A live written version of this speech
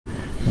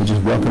we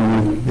just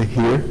welcome you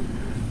here.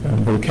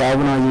 Brother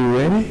Calvin, are you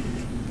ready?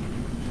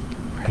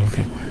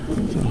 Okay.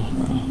 So,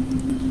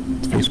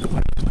 Facebook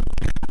Live.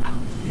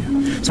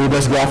 Yeah. So we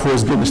bless God for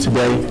His goodness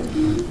today,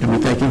 and we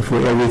thank Him for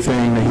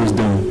everything that He's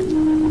done.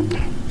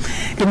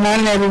 Good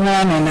morning,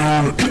 everyone,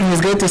 and it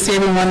was good to see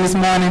everyone this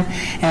morning.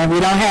 And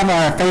we don't have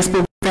our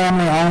Facebook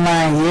family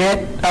online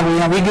yet.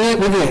 Oh, we good?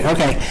 We're good.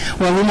 Okay.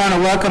 Well, we want to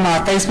welcome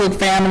our Facebook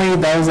family,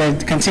 those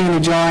that continue to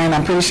join.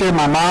 I'm pretty sure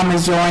my mom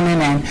is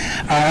joining, and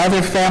our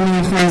other family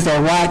and friends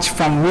that watch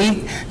from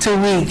week to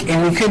week.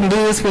 And we couldn't do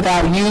this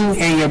without you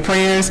and your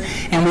prayers.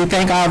 And we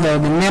thank all the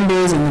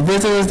members and the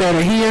visitors that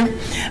are here.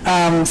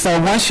 So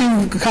once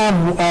you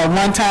come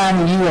one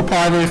time, you are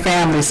part of the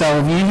family. So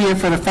if you're here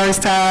for the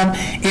first time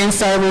in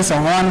service or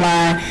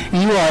online,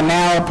 you are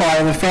now a part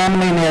of the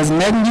family, and there's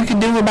nothing you can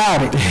do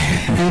about it.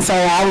 And so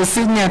I was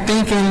sitting there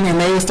thinking, and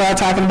they would start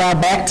talking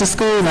about back to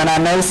school, and I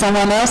know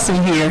someone else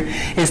in here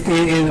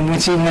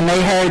when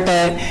they heard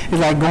that,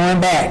 it's like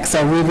going back.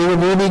 So we'll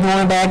be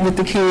going back with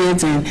the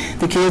kids, and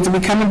the kids will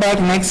be coming back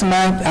next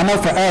month. I know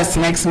for us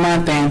next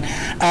month, and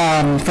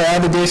for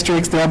other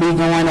districts they'll be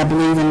going, I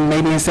believe,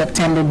 maybe in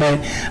September. But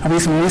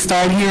when we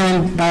started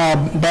hearing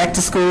back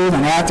to school,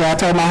 and after I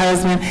told my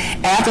husband,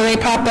 after they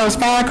popped those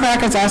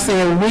firecrackers, I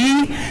said,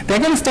 they're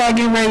going to start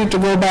getting ready to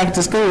go back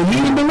to school. He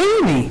didn't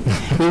believe me.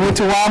 We went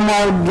to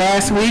Walmart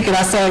last week, and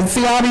I said,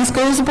 see all these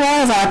school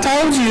supplies? I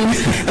told you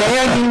they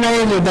are getting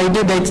ready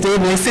to,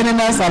 they're sending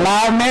us a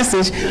loud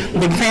message.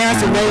 The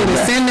parents are ready to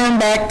send them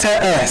back to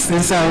us.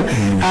 And so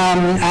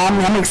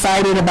I'm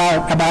excited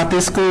about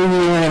this school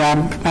year, and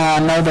I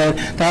know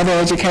that the other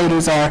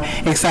educators are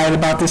excited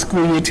about this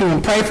school year too.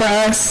 And pray for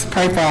us,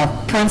 pray for our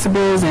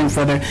principals and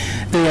for the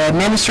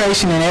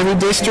administration in every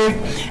district,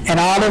 and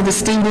all of the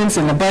students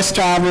and the bus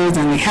drivers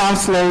and the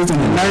counselors and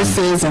the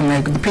nurses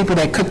and the people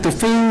that cook the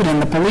food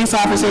and the police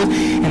officers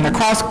and the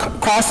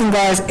crossing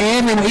guards,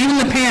 even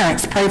the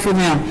parents, pray for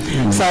them.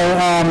 So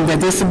that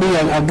this will be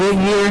a good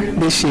year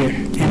this year,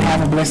 and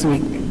have a blessed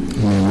week.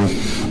 We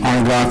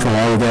honor God for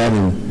all of that,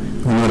 and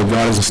we know that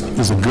God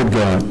is a good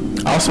God.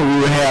 Also, we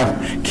will have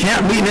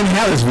camp meeting in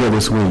Hallettsville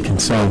this week,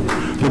 and so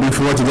looking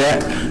forward to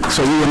that.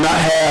 So we will not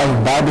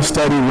have Bible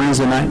study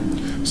Wednesday night,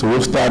 so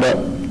we'll start up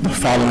the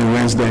following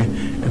Wednesday,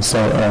 and so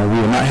we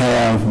will not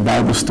have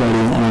Bible study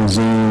on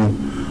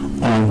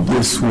Zoom on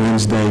this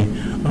Wednesday.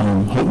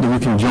 Hope that we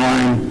can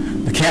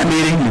join the camp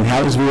meeting in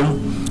Hallettsville.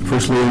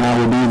 First Lady and I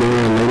will be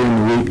there later in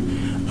the week.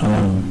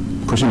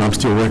 Of course, I'm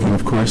still working,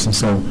 of course, and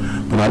so,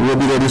 but I will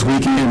be there this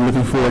weekend.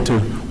 Looking forward to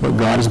what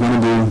God is going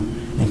to do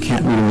in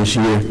camp meeting this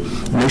year.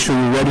 Make sure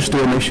you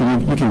register. Make sure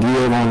you can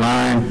give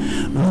online.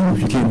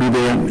 If you can't be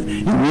there,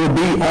 it will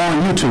be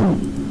on YouTube.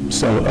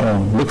 So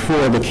look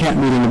for the camp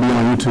meeting to be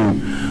on YouTube.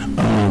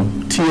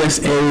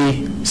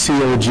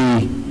 TSA-COG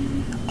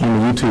on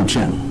the YouTube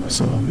channel.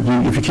 So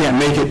if you can't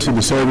make it to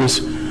the service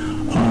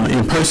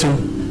in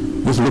person,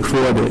 just look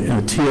for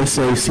the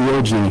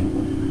TSA-COG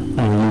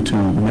on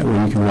YouTube, and that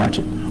way you can watch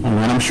it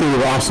online. I'm sure it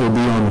will also be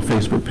on the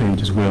Facebook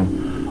page as well,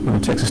 on the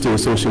Texas State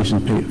Association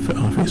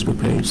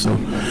Facebook page. So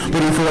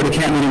looking forward to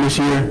camp meeting this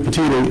year.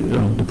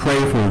 Continue to pray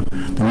for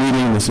the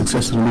meeting, the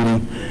success of the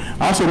meeting.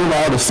 Also, remember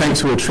all the saints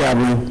who are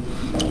traveling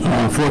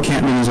for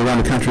camp meetings around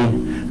the country.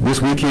 This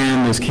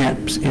weekend there's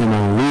camps in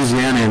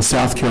Louisiana and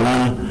South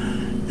Carolina,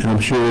 and I'm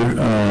sure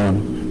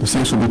the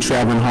saints will be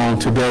traveling home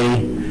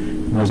today.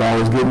 There's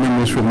always good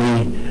memories for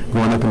me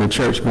growing up in the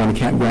church, going to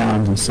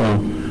campgrounds, and so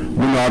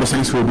remember all the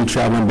saints who will be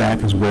traveling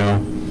back as well.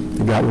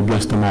 And God will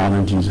bless them all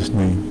in Jesus'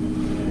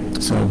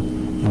 name. So,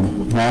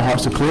 if all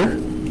hearts are clear,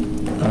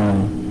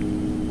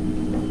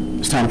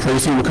 it's time to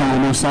praise Him. We'll come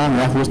on a new song,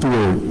 and afterwards the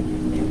word.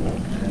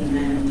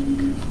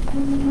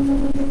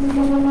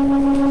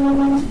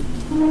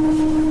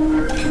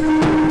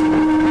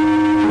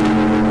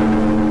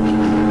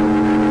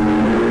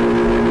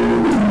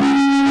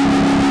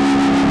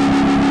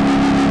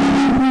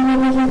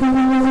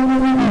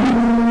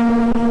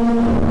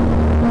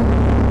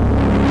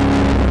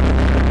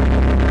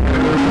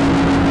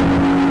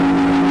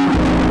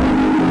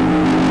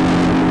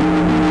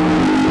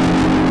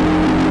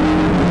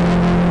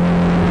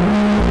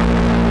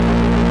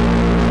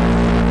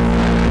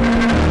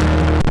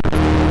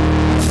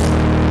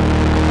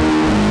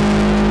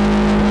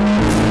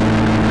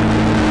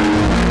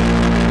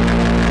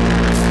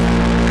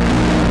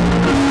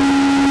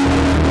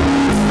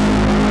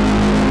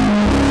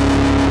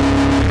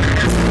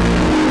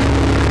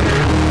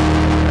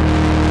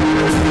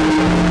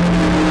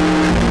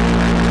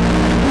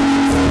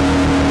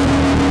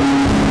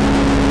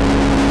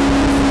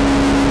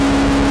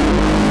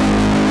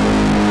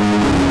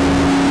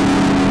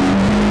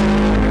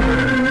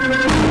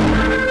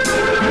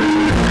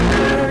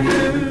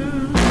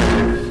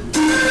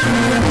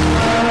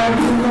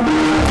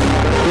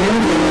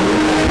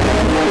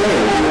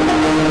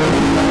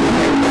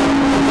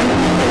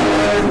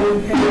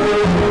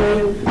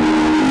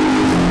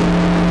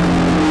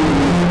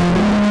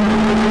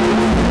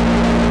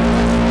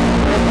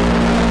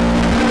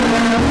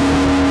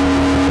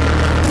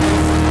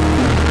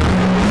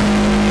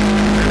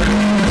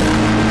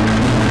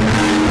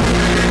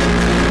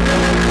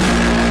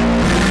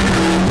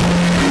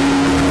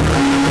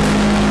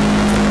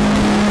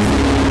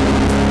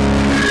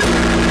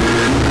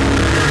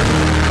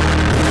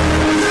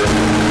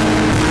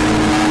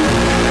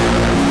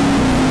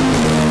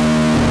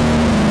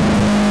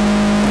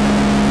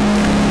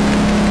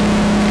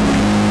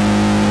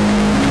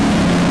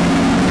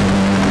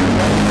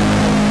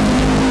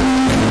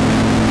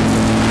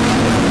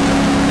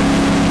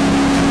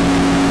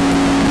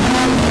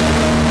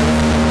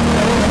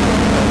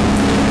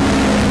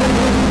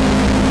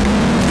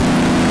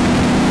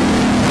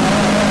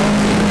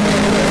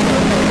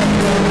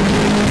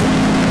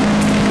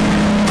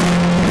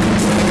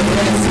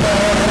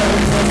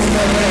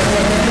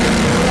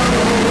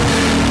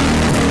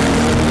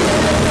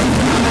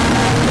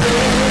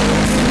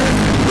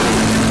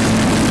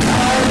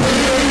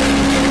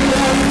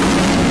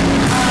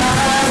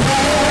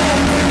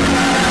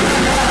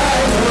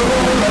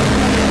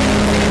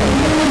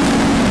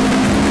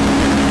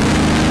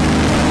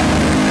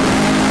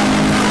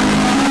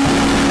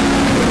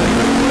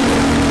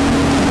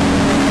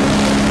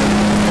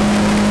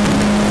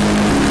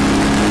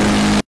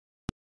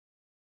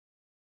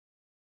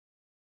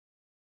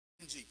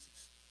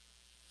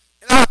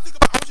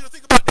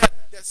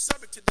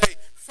 subject today,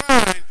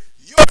 find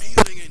your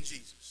healing in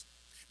Jesus.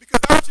 Because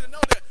I want you to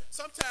know that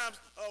sometimes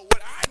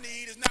what I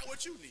need is not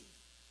what you need.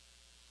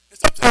 And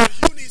sometimes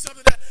you need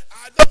something that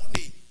I don't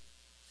need.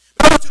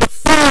 But I want you to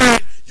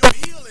find your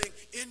healing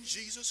in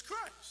Jesus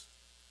Christ.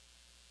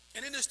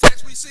 And in this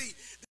text we see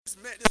this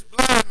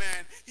blind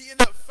man, he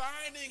ended up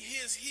finding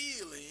his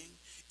healing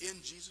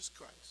in Jesus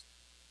Christ.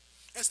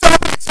 And so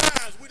many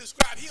times we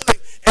describe healing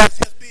as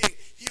just being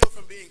healed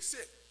from being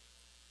sick.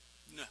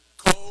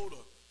 Cold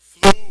or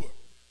flu or,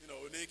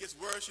 and then it gets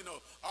worse,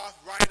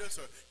 arthritis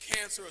or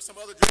cancer or some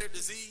other dreaded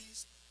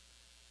disease.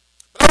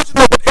 But I want you to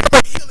know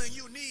whatever healing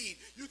you need,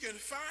 you can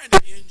find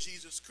it in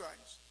Jesus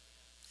Christ.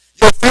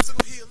 Your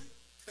physical healing,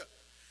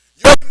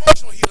 your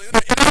emotional healing.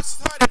 In our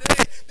society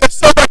today, there's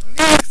so much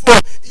need for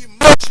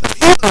emotional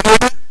healing,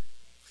 amen?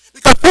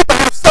 Because people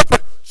have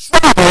suffered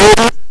trauma,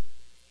 amen?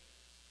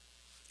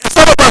 And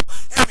some of us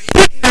have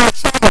hidden our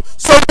trauma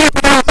so deep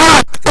in our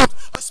lives it becomes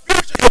a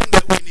spiritual healing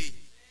that we need.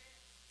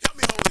 Help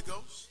me, Holy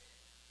Ghost.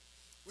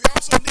 We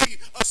also need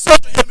a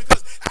social healing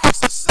because our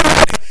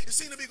society is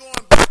seen to be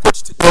going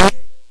backwards today.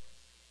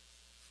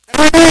 And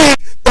we need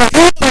the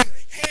healing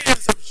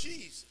hands of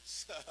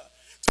Jesus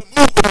to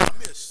move in our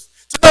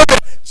midst. To know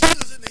that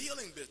Jesus is in the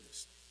healing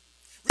business.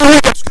 We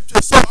read that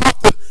scripture so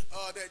often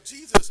that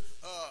Jesus,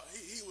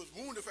 he was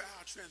wounded for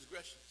our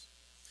transgressions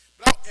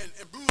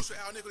and bruised for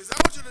our iniquities.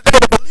 I want you today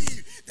to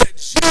believe that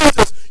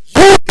Jesus,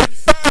 you can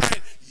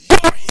find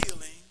your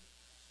healing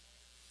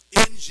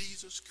in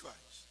Jesus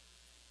Christ.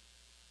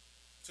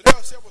 So there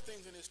are several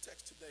things in this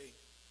text today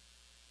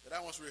that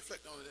I want to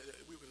reflect on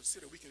that we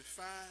consider you can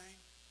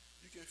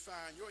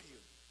find your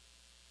healing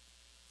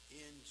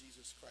in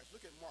Jesus Christ.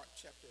 Look at Mark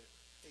chapter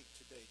 8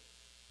 today,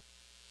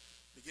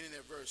 beginning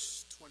at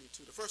verse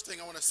 22. The first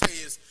thing I want to say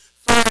is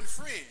find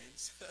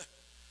friends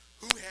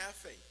who have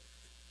faith.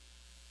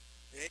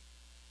 Okay?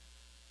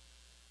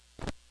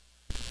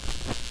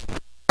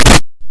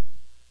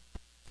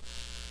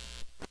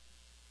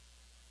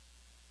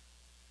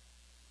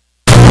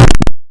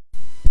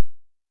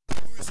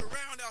 We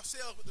surround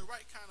ourselves with the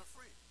right kind of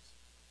friends.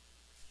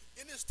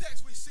 In this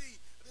text we see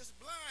this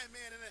blind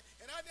man,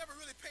 and I never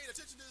really paid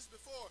attention to this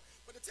before,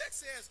 but the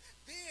text says,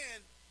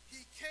 then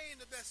he came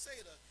to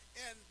Bethsaida,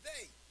 and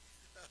they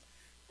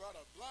brought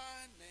a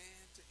blind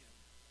man to him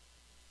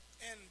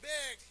and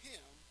begged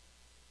him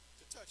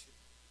to touch him.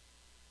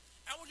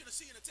 I want you to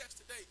see in the text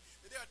today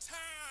that there are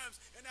times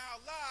in our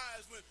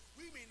lives when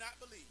we may not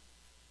believe.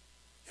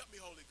 Help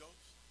me, Holy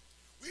Ghost.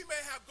 We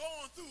may have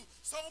gone through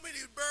so many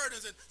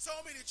burdens and so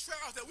many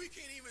trials that we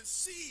can't even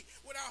see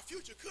what our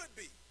future could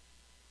be.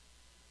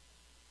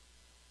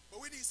 But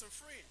we need some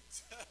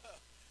friends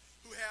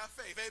who have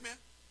faith. Amen?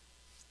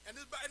 And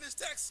this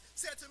text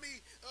said to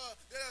me,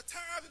 there are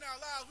times in our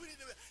lives we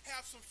need to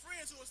have some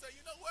friends who will say,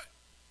 you know what?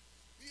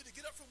 You need to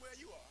get up from where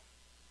you are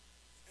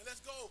and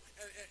let's go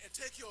and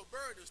take your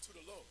burdens to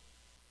the Lord.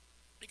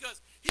 Because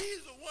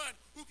he's the one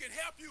who can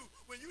help you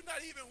when you're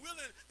not even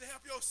willing to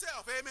help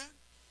yourself. Amen?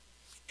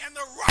 And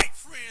the right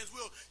friends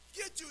will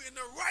get you in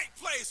the right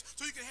place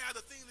so you can have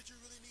the things that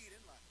you really need in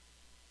life.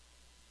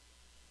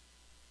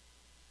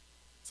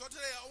 So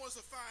today I want us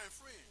to find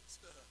friends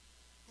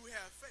who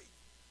have faith.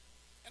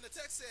 And the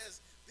text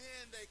says,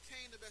 then they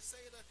came to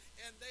Bethsaida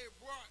and they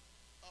brought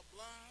a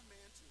blind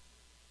man to him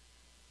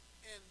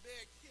and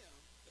begged him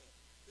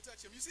to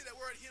touch him. You see that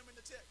word him in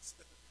the text?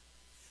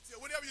 See,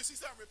 whenever you see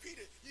something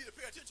repeated, you need to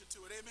pay attention to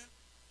it. Amen?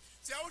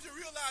 See, I want you to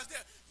realize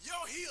that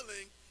your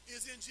healing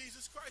is in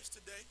Jesus Christ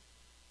today.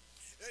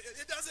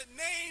 It doesn't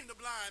name the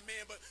blind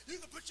man, but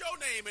you can put your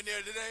name in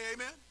there today.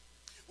 Amen?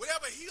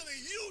 Whatever healing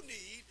you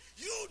need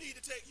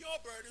to take your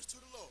burdens to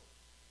the Lord.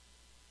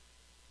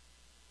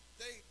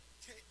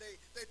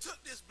 They took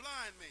this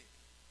blind man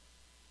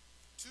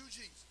to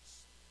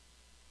Jesus,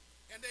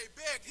 and they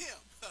begged him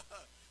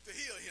to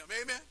heal him.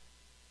 Amen?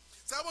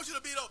 So I want you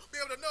to be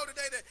able to know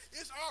today that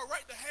it's all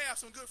right to have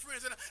some good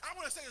friends. And I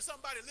want to say to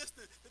somebody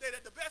listening today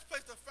that the best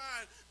place to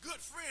find good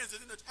friends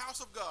is in the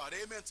house of God.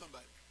 Amen,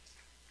 somebody.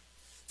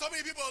 So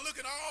many people are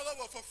looking all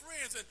over for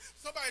friends and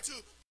somebody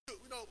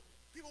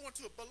people want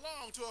to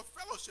belong to a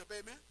fellowship,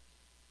 amen?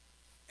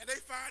 And they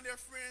find their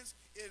friends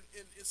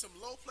in some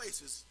low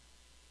places.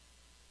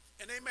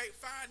 And they may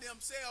find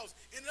themselves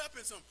ending up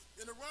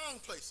in the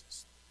wrong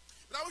places.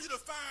 But I want you to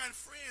find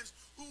friends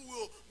who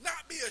will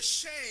not be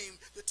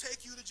ashamed to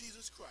take you to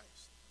Jesus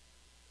Christ.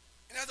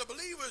 And as a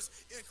believers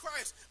in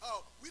Christ,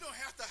 we don't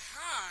have to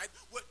hide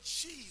what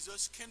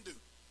Jesus can do.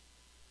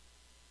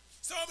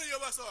 So many of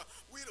us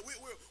we're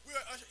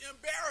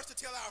embarrassed to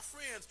tell our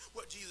friends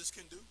what Jesus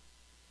can do.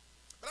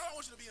 But I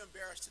don't want you to be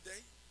embarrassed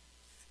today.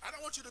 I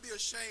don't want you to be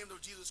ashamed of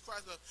Jesus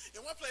Christ.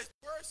 In one place,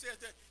 the word says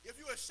that if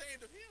you're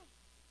ashamed of him,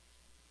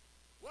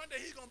 one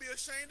day he's going to be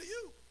ashamed of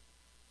you.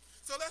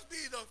 So let's be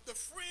the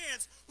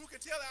friends who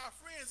can tell our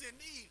friends in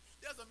need,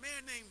 there's a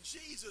man named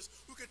Jesus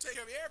who can take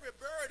care of every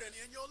burden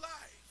in your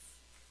life.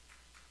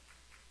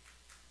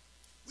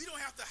 We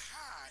don't have to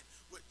hide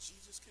what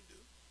Jesus can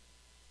do.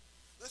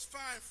 Let's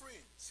find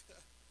friends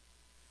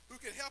who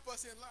can help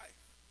us in life,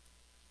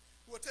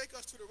 who will take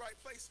us to the right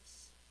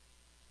places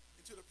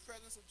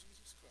presence of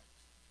Jesus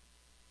Christ.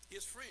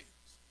 His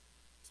friends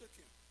took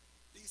him.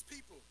 These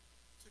people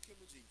took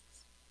him to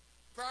Jesus.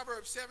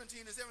 Proverbs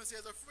 17:7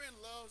 says, a friend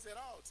loves at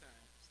all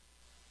times,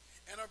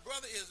 and a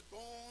brother is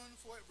born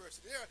for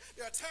adversity.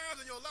 There are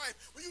times in your life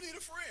when you need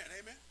a friend,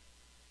 amen?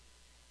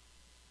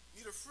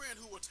 You need a friend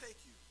who will take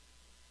you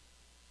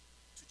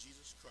to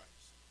Jesus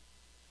Christ.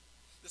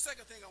 The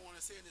second thing I want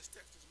to say in this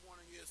text this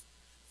morning is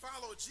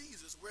follow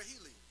Jesus where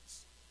he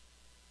leads.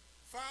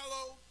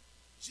 Follow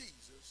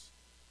Jesus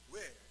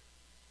where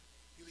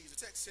he leads. The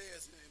text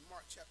says in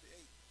Mark chapter 8,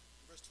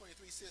 verse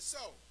 23, says,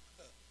 so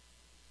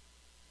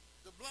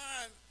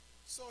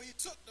he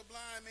took the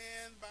blind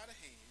man by the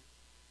hand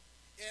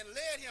and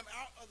led him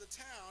out of the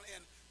town,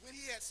 and when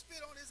he had spit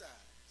on his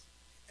eyes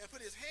and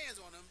put his hands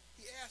on him,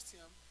 he asked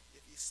him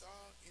if he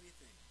saw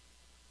anything.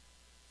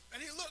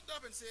 And he looked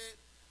up and said,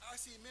 I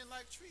see men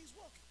like trees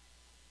walking.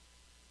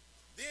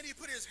 Then he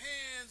put his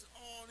hands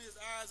on his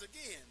eyes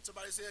again.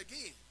 Somebody say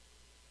again.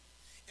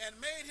 And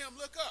made him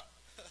look up.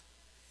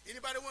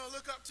 Anybody want to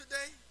look up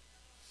today?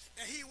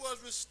 And he was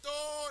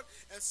restored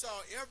and saw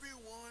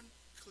everyone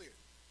clearly.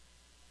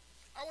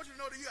 I want you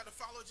to know that you have to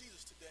follow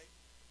Jesus today.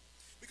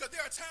 Because there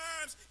are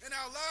times in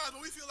our lives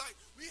when we feel like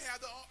we have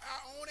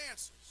our own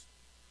answers.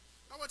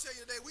 I want to tell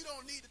you today, we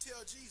don't need to tell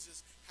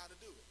Jesus how to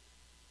do it.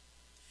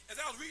 As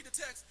I was reading the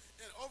text,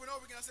 and over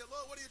again, I said,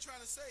 Lord, what are you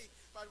trying to say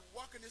by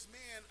walking this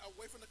man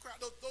away from the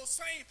crowd? Those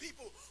same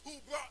people who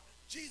brought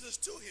Jesus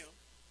to him,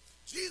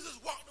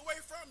 Jesus walked away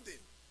from them.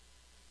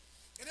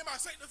 And in my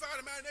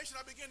sanctified imagination,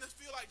 I began to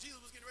feel like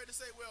Jesus was getting ready to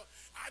say, well,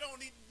 I don't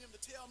need them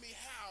to tell me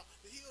how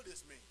to heal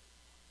this man.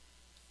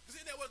 Because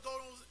isn't that what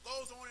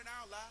goes on in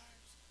our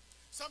lives?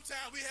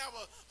 Sometimes we have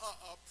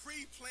a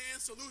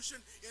pre-planned solution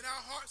in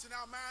our hearts and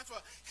our minds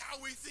for how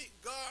we think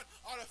God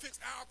ought to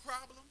fix our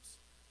problems,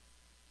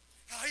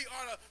 how he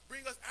ought to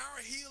bring us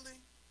our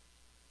healing.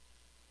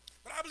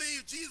 But I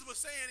believe Jesus was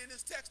saying in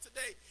this text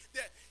today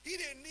that he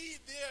didn't need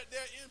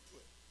their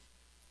input.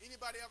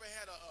 Anybody ever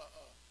had a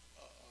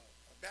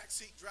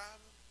backseat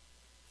driver?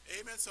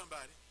 Amen,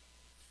 somebody.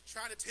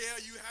 Trying to tell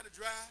you how to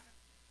drive,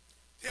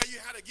 tell you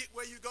how to get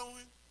where you're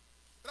going.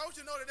 But I want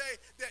you to know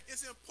today that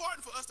it's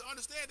important for us to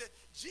understand that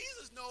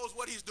Jesus knows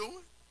what he's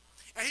doing,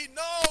 and he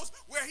knows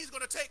where he's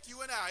going to take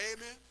you and I.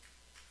 Amen.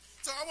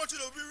 So I want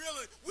you to be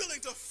really willing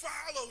to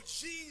follow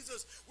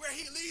Jesus where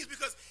he leads,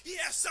 because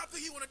he has something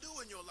he wants to do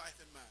in your life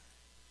and mine.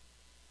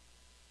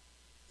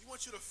 He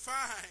wants you to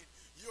find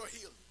your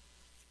healing.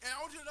 And I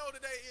want you to know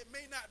today it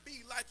may not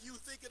be like you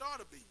think it ought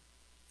to be.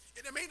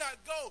 And it may not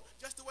go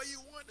just the way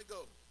you want it to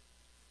go.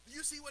 Do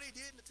you see what he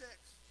did in the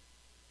text?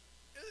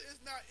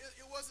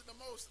 It wasn't the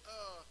most,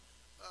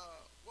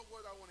 what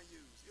word I want to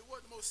use? It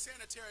wasn't the most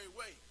sanitary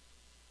way.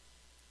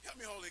 Help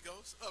me, Holy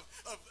Ghost,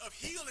 of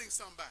healing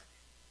somebody.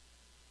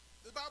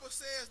 The Bible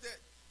says that,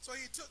 so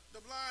he took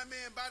the blind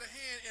man by the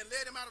hand and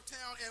led him out of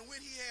town, and when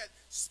he had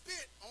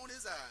spit on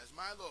his eyes,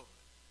 my Lord,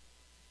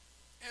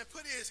 and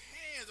put his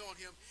hands on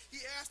him,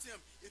 he asked him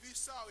if he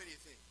saw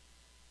anything.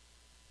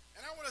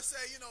 And I want to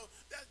say,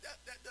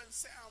 that doesn't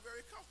sound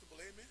very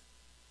comfortable, amen?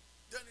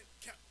 Doesn't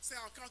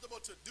sound comfortable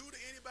to do to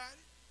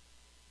anybody.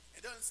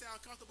 It doesn't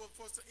sound comfortable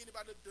for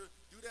anybody to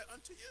do that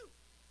unto you.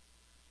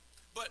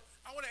 But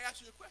I want to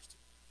ask you a question.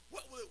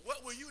 What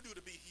will you do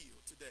to be healed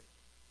today?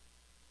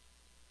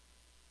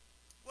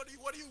 What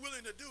are you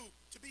willing to do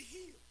to be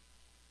healed?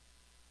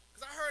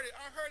 Because I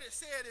heard it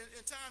said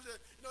in times that,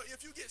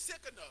 if you get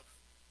sick enough,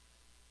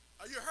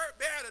 or you're hurt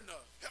bad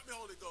enough, help me,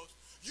 Holy Ghost,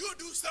 you'll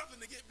do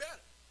something to get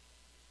better.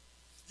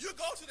 You'll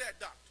go to that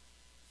doctor.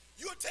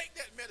 You'll take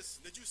that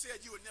medicine that you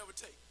said you would never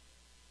take.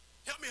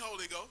 Help me,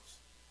 Holy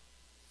Ghost.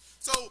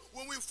 So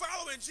when we're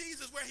following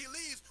Jesus where he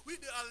leads, we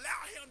need to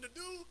allow him to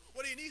do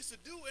what he needs to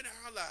do in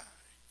our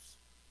lives.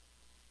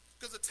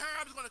 Because the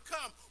time is going to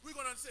come, we're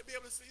going to be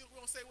able to say,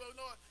 well,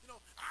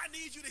 Lord, I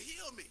need you to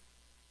heal me.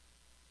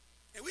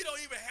 And we don't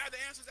even have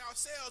the answers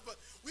ourselves,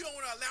 but we don't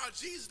want to allow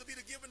Jesus to be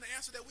given the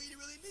answer that we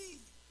really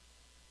need.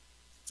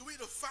 So we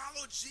need to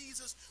follow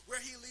Jesus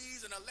where he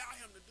leads and allow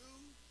him to do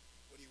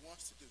what he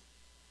wants to do.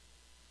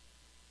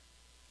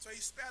 So he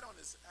spat on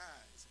his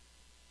eyes,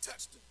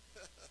 touched him,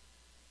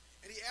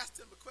 and he asked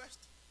him a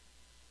question.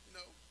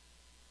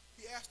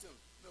 He asked him,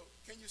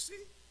 can you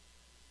see?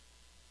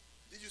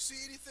 Did you see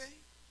anything?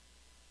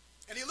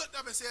 And he looked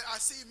up and said, I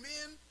see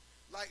men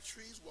like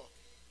trees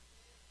walking.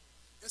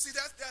 And see,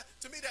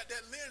 to me, that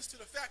lends to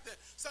the fact that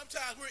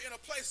sometimes we're in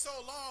a place so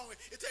long,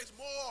 it takes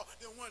more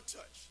than one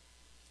touch.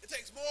 It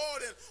takes more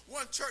than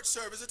one church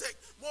service. It takes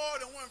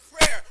more than one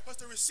prayer for us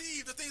to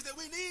receive the things that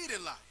we need in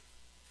life.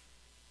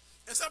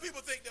 And some people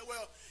think that,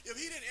 well, if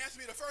he didn't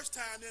answer me the first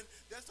time, then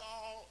that's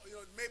all,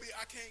 maybe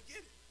I can't get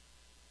it.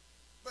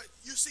 But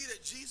you see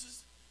that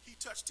Jesus, he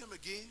touched him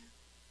again.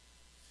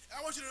 And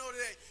I want you to know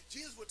today,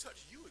 Jesus will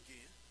touch you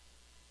again.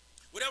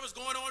 Whatever's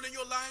going on in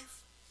your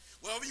life,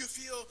 whatever you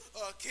feel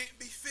can't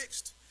be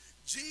fixed,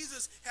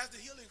 Jesus has the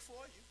healing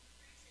for you.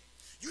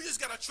 You just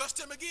got to trust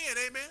him again,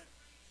 amen?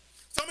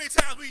 So many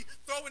times we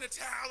throw in the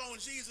towel on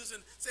Jesus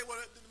and say, well,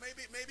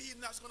 maybe he's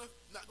not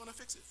going to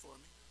fix it for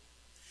me.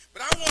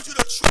 But I want you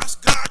to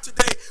trust God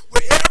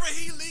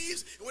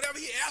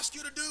asks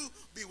you to do,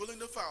 be willing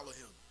to follow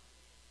him.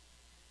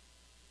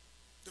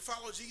 To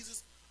follow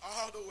Jesus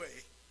all the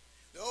way.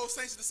 The old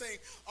saints are saying,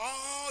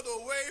 all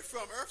the way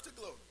from earth to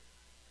glory.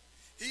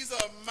 He's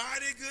a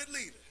mighty good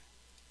leader.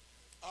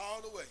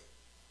 All the way.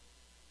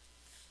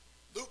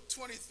 Luke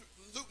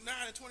 9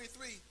 and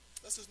 23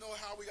 lets us know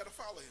how we got to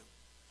follow him.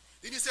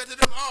 Then he said to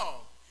them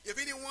all, if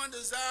anyone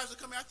desires to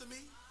come after me,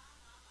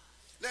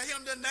 let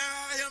him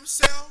deny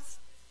himself,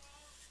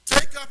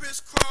 take up his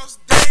cross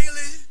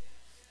daily,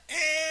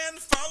 and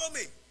follow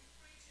me.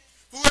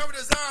 Whoever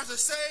desires to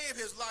save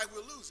his life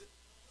will lose it.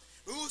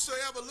 But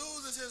whosoever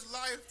loses his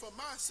life for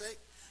my sake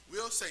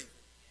will save it.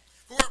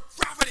 For what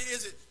profit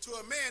is it to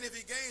a man if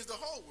he gains the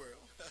whole world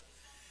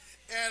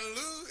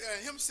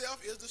and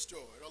himself is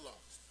destroyed or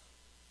lost?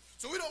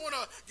 So we don't want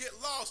to get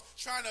lost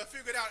trying to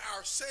figure it out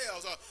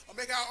ourselves or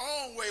make our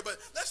own way, but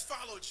let's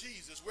follow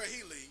Jesus where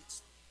he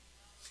leads.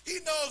 He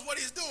knows what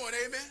he's doing,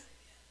 amen?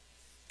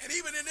 And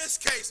even in this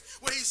case,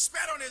 when he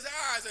spat on his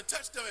eyes and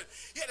touched them, and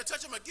he had to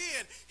touch them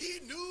again, he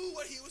knew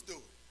what he was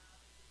doing.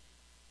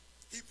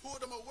 He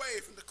pulled them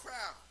away from the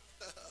crowd.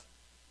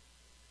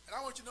 And I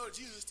want you to know that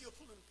Jesus is still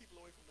pulling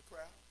people away from the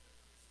crowd.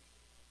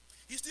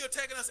 He's still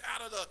taking us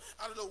out of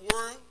the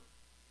world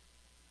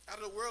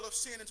of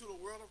sin into the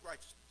world of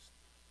righteousness.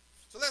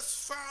 So let's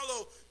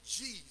follow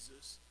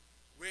Jesus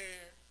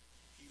where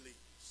he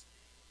leads.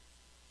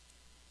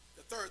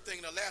 The third thing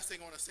and the last thing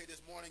I want to say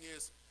this morning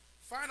is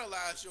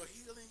finalize your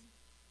healing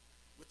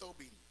with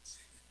obedience.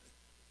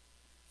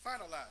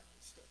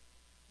 Finalize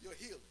your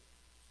healing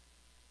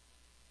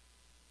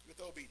with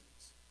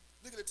obedience.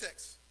 Look at the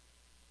text,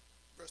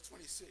 verse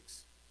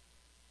 26.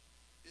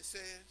 It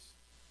says,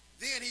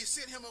 then he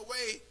sent him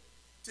away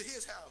to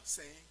his house,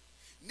 saying,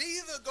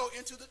 neither go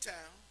into the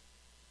town,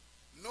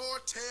 nor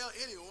tell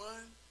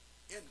anyone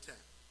in the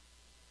town.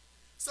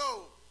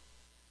 So,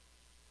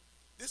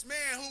 this man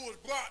who was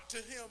brought to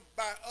him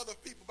by other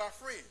people, by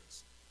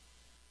friends,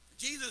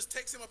 Jesus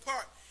takes him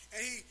apart,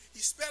 and he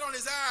spat on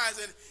his eyes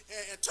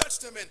and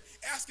touched him and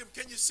asked him,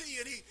 can you see?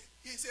 And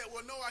he said,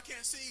 well, no, I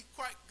can't see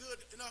quite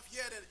good enough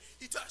yet. And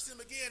he touched him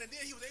again, and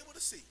then he was able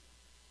to see.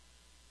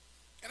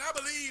 And I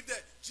believe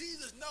that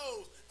Jesus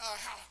knows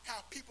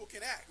how people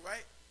can act,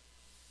 right?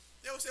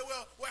 They would say,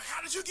 well,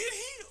 how did you get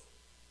healed?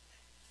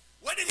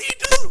 What did he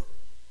do?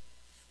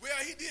 Well,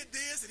 he did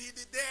this, and he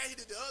did that, he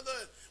did the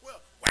other. Well,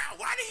 wow,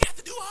 why did he have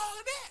to do all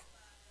of that?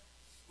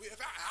 Well,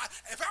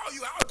 if I were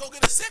you, I would go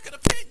get a second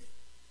opinion.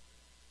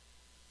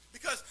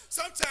 Because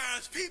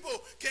sometimes people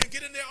can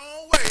get in their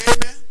own way,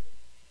 amen,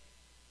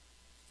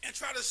 and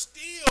try to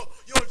steal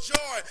your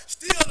joy,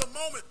 steal the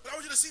moment. But I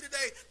want you to see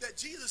today that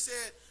Jesus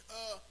said,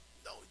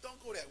 don't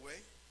go that way.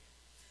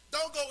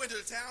 Don't go into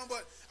the town,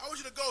 but I want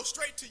you to go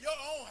straight to your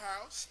own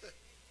house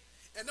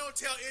and don't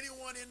tell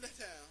anyone in the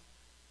town.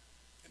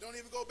 And don't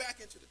even go back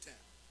into the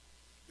town.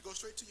 You go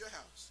straight to your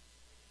house.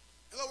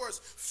 In other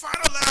words,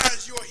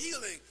 finalize your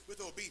healing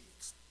with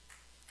obedience.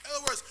 In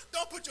other words,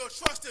 don't put your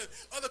trust in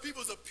other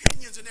people's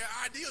opinions and their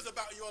ideas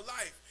about your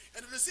life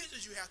and the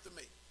decisions you have to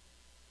make.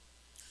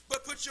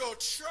 But put your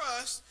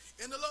trust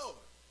in the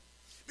Lord.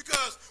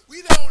 Because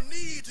we don't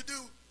need to do,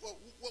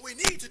 what we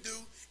need to do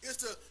is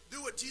to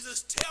do what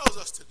Jesus tells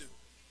us to do.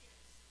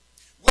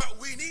 What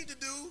we need to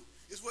do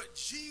is what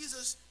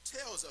Jesus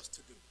tells us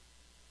to do.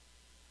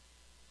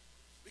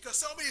 Because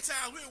so many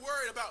times we're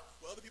worried about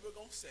what other people are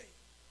going to say.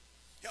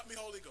 Help me,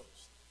 Holy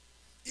Ghost.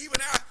 Even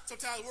I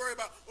sometimes worry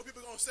about what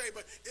people are going to say,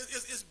 but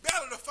it's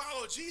better to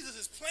follow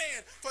Jesus'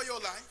 plan for your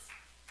life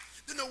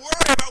than to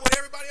worry about what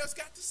everybody else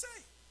got to say.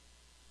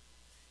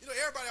 You know,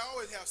 everybody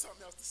always has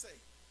something else to say.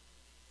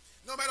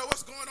 No matter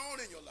what's going on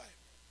in your life.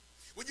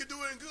 When you're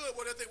doing good,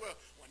 what they think, well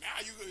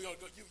now you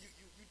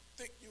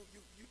think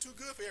you're too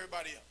good for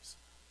everybody else.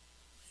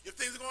 If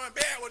things are going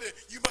bad, well,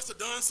 you must have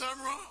done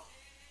something wrong.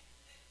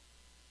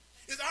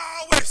 It's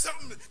always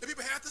something that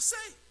people have to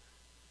say.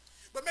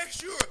 But make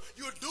sure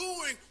you're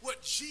doing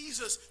what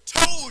Jesus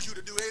told you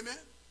to do, amen?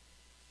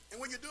 And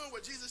when you're doing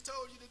what Jesus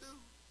told you to do,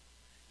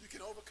 you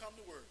can overcome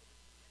the world.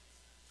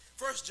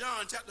 1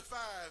 John chapter 5,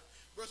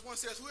 verse 1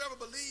 says, whoever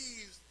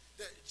believes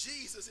that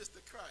Jesus is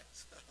the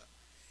Christ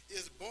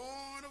is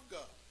born of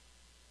God.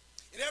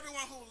 And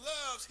everyone who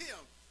loves him,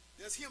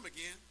 there's him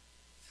again,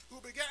 who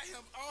begat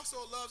him also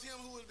loves him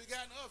who was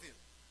begotten of him.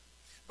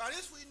 By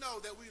this we know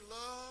that we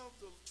love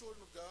the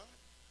children of God,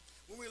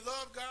 when we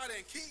love God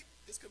and keep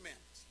his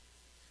commandments.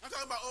 I'm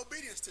talking about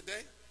obedience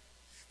today.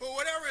 But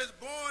whatever is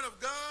born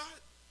of God,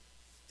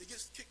 it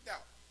gets kicked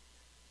out.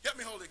 Help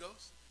me, Holy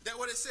Ghost. Is that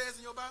what it says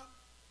in your Bible?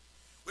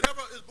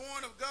 Whatever is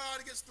born of God,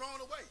 it gets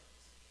thrown away.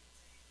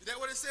 Is that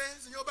what it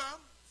says in your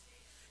Bible?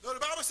 No, the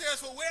Bible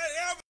says, for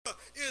wherever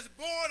is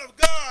born of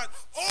God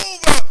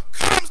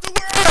overcomes the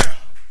world.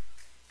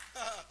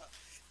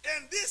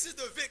 And this is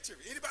the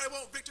victory. Anybody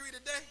want victory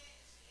today?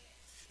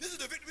 This is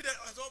the victory that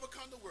has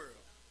overcome the world.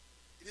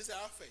 It is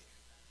our faith.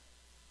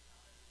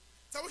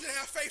 So I want you to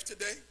have faith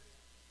today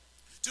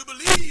to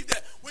believe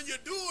that when you're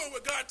doing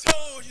what God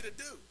told you to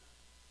do,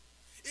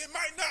 it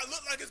might not look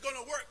like it's going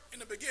to work in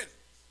the beginning,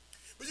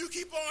 but you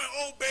keep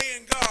on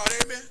obeying God,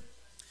 amen?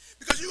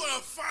 Because you're going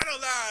to finalize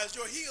finalized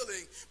your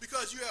healing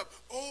because you have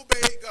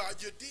obeyed God.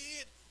 You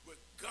did what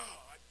God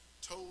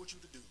told you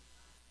to do.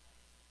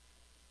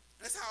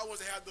 That's how I want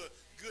to have the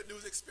good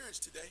news experience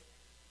today.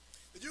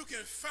 That you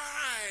can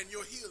find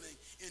your healing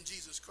in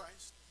Jesus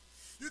Christ.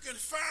 You can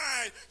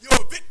find your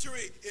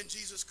victory in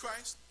Jesus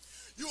Christ.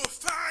 You will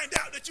find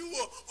out that you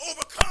will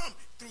overcome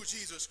through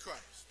Jesus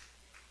Christ.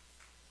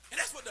 And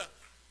that's what the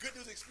good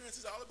news experience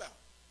is all about.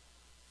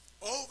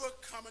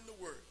 Overcoming the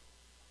world.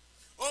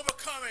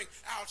 Overcoming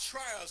our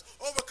trials.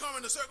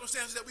 Overcoming the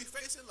circumstances that we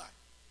face in life.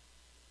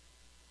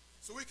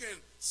 So we can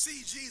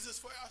see Jesus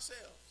for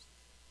ourselves.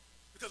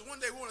 Because one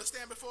day we want to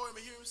stand before him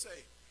and hear him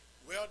say,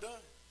 well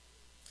done,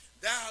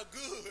 thou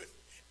good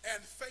and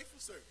faithful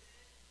servant.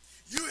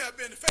 You have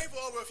been faithful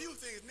over a few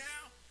things.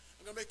 Now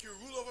I'm going to make you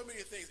rule over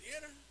many things.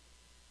 Enter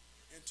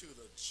into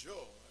the joy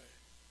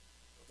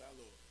of thy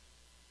Lord.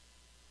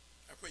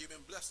 I pray you've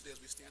been blessed today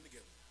as we stand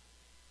together.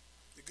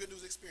 The good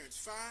news experience.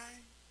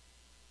 Find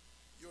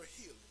your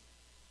healing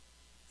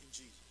in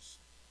Jesus.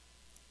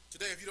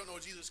 Today, if you don't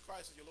know Jesus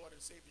Christ as your Lord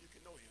and Savior, you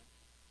can know him.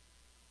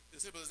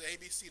 As simple as the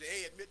ABC. The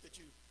A, admit that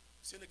you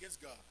sinned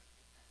against God.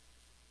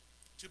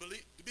 To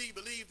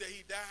believe that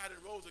he died and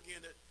rose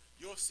again, that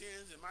your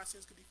sins and my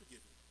sins could be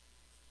forgiven.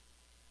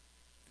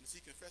 And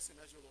see, confess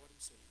him as your Lord and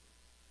Savior.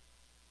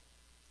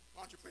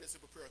 Why don't you pray that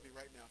simple prayer with me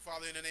right now?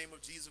 Father, in the name of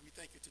Jesus, we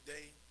thank you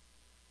today.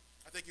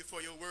 I thank you for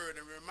your word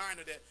and a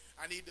reminder that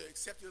I need to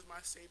accept you as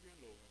my Savior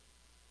and Lord.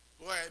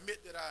 Lord, I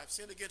admit that I've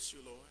sinned against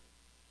you, Lord.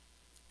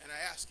 And I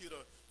ask you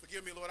to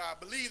forgive me, Lord. I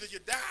believe that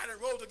you died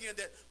and rose again,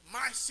 that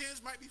my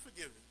sins might be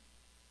forgiven.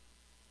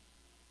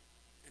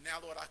 And now,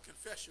 Lord, I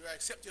confess you. I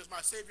accept you as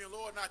my Savior and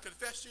Lord, and I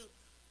confess you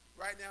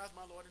right now as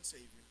my Lord and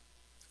Savior.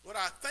 Lord,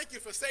 I thank you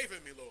for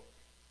saving me, Lord.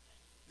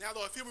 Now,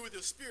 Lord, fill me with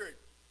your Spirit.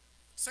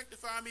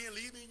 Sanctify me and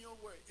lead me in your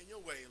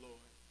way,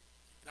 Lord.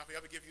 And I'll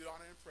forever give you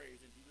honor and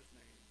praise in Jesus'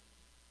 name.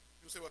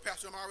 You'll say, well,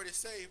 Pastor, I'm already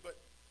saved, but,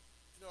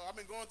 you know, I've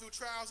been going through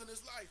trials in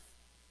this life.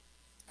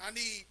 I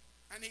need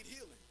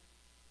healing.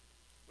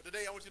 But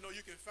today I want you to know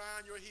you can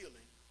find your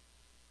healing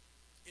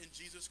in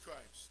Jesus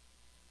Christ.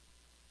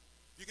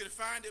 You can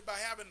find it by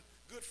having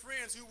good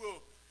friends who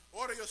will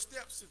order your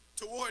steps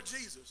toward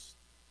Jesus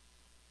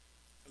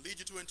and lead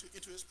you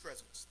into his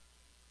presence.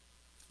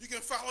 You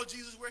can follow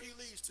Jesus where he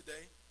leads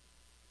today.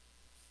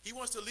 He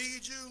wants to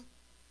lead you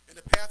in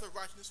the path of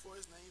righteousness for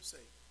his name's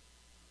sake.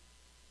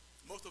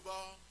 Most of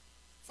all,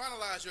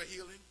 finalize your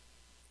healing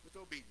with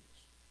obedience.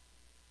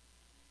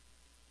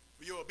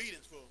 For your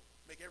obedience will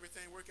make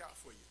everything work out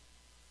for you.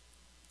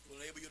 It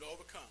will enable you to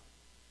overcome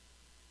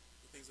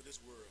the things of this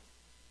world.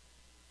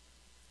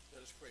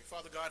 Let us pray.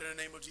 Father God, in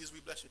the name of Jesus,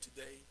 we bless you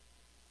today.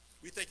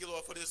 We thank you,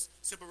 Lord, for this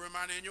simple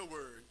reminder in your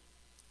word.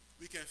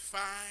 We can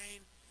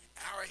find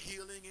our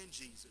healing in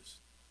Jesus.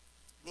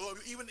 Lord,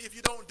 even if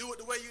you don't do it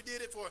the way you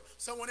did it for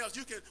someone else,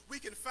 we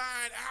can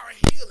find our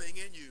healing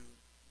in you.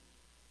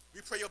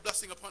 We pray your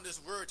blessing upon this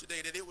word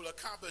today, that it will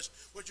accomplish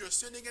what you're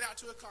sending it out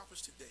to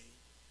accomplish today.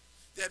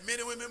 That men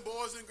and women,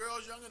 boys and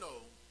girls, young and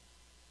old,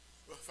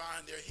 will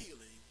find their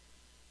healing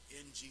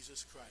in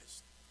Jesus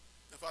Christ.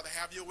 Now, Father,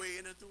 have your way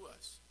in and through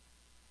us.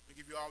 We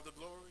give you all the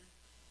glory,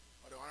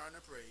 all the honor, and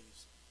the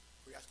praise.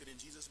 We ask it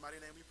in Jesus' mighty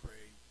name we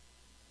pray.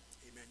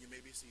 Amen. You may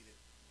be seated.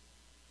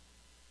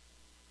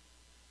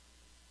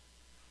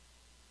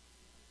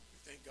 We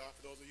thank God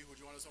for those of you who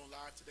join us on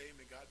live today.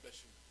 May God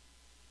bless you.